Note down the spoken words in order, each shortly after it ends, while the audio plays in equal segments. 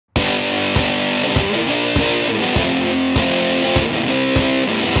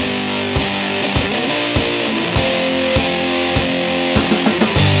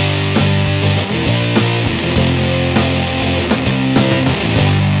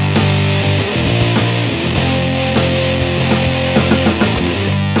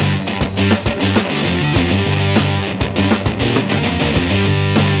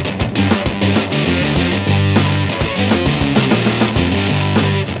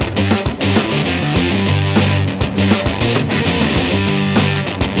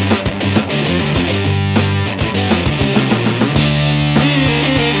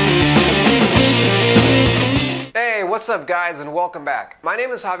guys, and welcome back. My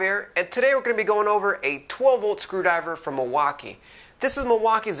name is Javier, and today we're going to be going over a 12-volt screwdriver from Milwaukee. This is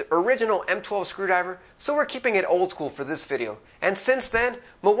Milwaukee's original M12 screwdriver, so we're keeping it old school for this video. And since then,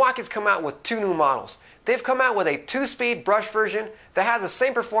 Milwaukee's come out with two new models. They've come out with a 2-speed brush version that has the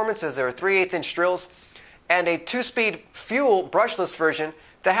same performance as their 3/8" drills, and a 2-speed fuel brushless version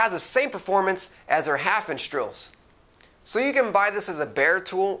that has the same performance as their 1/2" drills. So you can buy this as a bare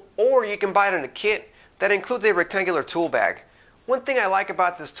tool, or you can buy it in a kit that includes a rectangular tool bag. One thing I like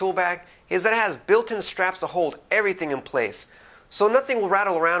about this tool bag is that it has built-in straps to hold everything in place, so nothing will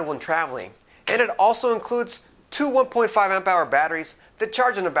rattle around when traveling. And it also includes two 1.5 amp hour batteries that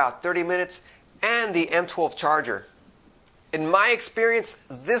charge in about 30 minutes and the M12 charger. In my experience,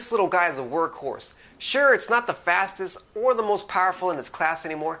 this little guy is a workhorse. Sure, it's not the fastest or the most powerful in its class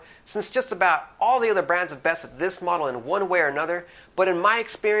anymore, since just about all the other brands have bested this model in one way or another, but in my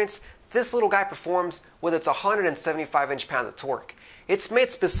experience, this little guy performs with its 175 inch-pounds of torque. It's made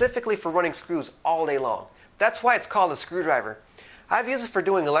specifically for running screws all day long. That's why it's called a screwdriver. I've used it for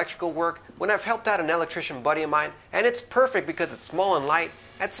doing electrical work when I've helped out an electrician buddy of mine, and it's perfect because it's small and light,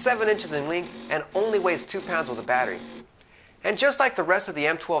 at 7 inches in length, and only weighs 2 pounds with a battery. And just like the rest of the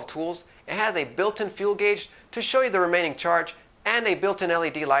M12 tools, it has a built-in fuel gauge to show you the remaining charge and a built-in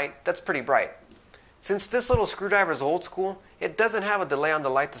LED light that's pretty bright. Since this little screwdriver is old school, it doesn't have a delay on the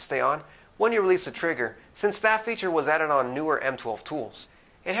light to stay on when you release the trigger, since that feature was added on newer M12 tools.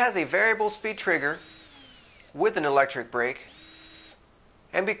 It has a variable speed trigger with an electric brake,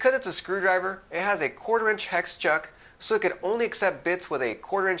 and because it's a screwdriver, it has a 1/4" hex chuck, so it could only accept bits with a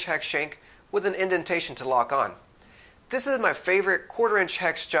 1/4" hex shank with an indentation to lock on. This is my favorite 1/4"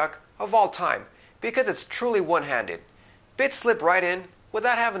 hex chuck of all time because it's truly one-handed. Bits slip right in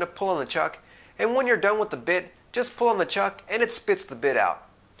without having to pull on the chuck, and when you're done with the bit, just pull on the chuck and it spits the bit out.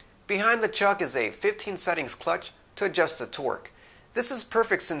 Behind the chuck is a 15 settings clutch to adjust the torque. This is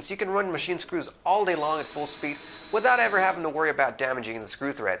perfect since you can run machine screws all day long at full speed without ever having to worry about damaging the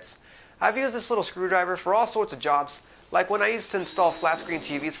screw threads. I've used this little screwdriver for all sorts of jobs, like when I used to install flat screen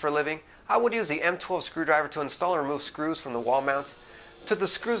TVs for a living. I would use the M12 screwdriver to install and remove screws from the wall mounts to the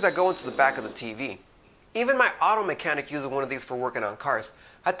screws that go into the back of the TV. Even my auto mechanic uses one of these for working on cars.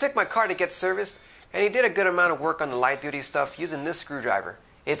 I took my car to get serviced, and he did a good amount of work on the light duty stuff using this screwdriver.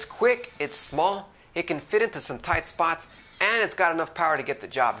 It's quick, it's small, it can fit into some tight spots, and it's got enough power to get the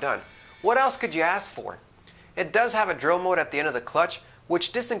job done. What else could you ask for? It does have a drill mode at the end of the clutch,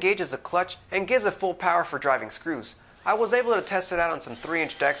 which disengages the clutch and gives it full power for driving screws. I was able to test it out on some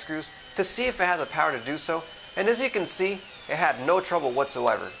 3-inch deck screws to see if it has the power to do so, and as you can see, it had no trouble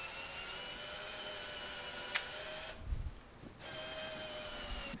whatsoever.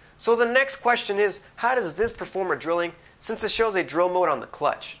 So the next question is, how does this perform at drilling since it shows a drill mode on the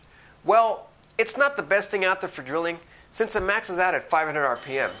clutch? Well, it's not the best thing out there for drilling since it maxes out at 500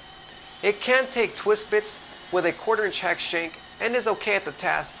 RPM. It can take twist bits with a 1/4" hex shank and is okay at the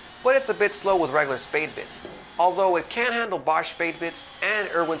task, but it's a bit slow with regular spade bits. Although it can handle Bosch spade bits and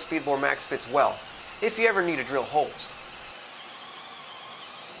Irwin Speedbore Max bits well, if you ever need to drill holes.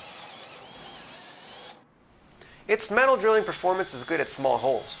 Its metal drilling performance is good at small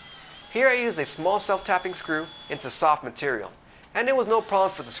holes. Here I used a small self-tapping screw into soft material, and it was no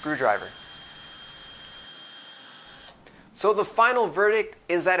problem for the screwdriver. So the final verdict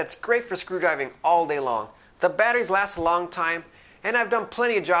is that it's great for screwdriving all day long. The batteries last a long time, and I've done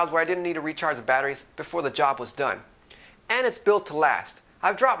plenty of jobs where I didn't need to recharge the batteries before the job was done. And it's built to last.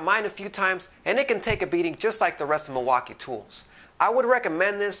 I've dropped mine a few times, and it can take a beating just like the rest of Milwaukee tools. I would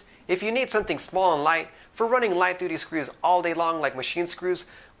recommend this if you need something small and light for running light duty screws all day long like machine screws,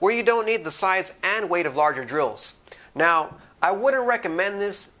 where you don't need the size and weight of larger drills. Now, I wouldn't recommend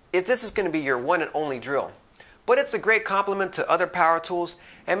this if this is going to be your one and only drill, but it's a great complement to other power tools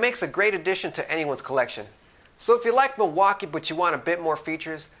and makes a great addition to anyone's collection. So if you like Milwaukee but you want a bit more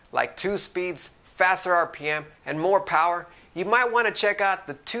features like 2 speeds, faster RPM, and more power, you might want to check out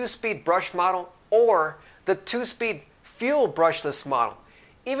the 2-speed brush model or the 2-speed fuel brushless model.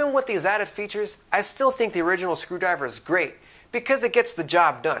 Even with these added features, I still think the original screwdriver is great because it gets the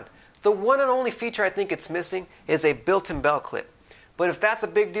job done. The one and only feature I think it's missing is a built-in belt clip. But if that's a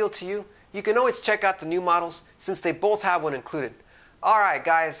big deal to you, you can always check out the new models since they both have one included. Alright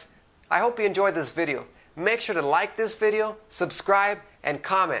guys, I hope you enjoyed this video. Make sure to like this video, subscribe, and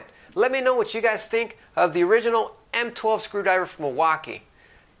comment. Let me know what you guys think of the original M12 screwdriver from Milwaukee.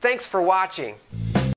 Thanks for watching.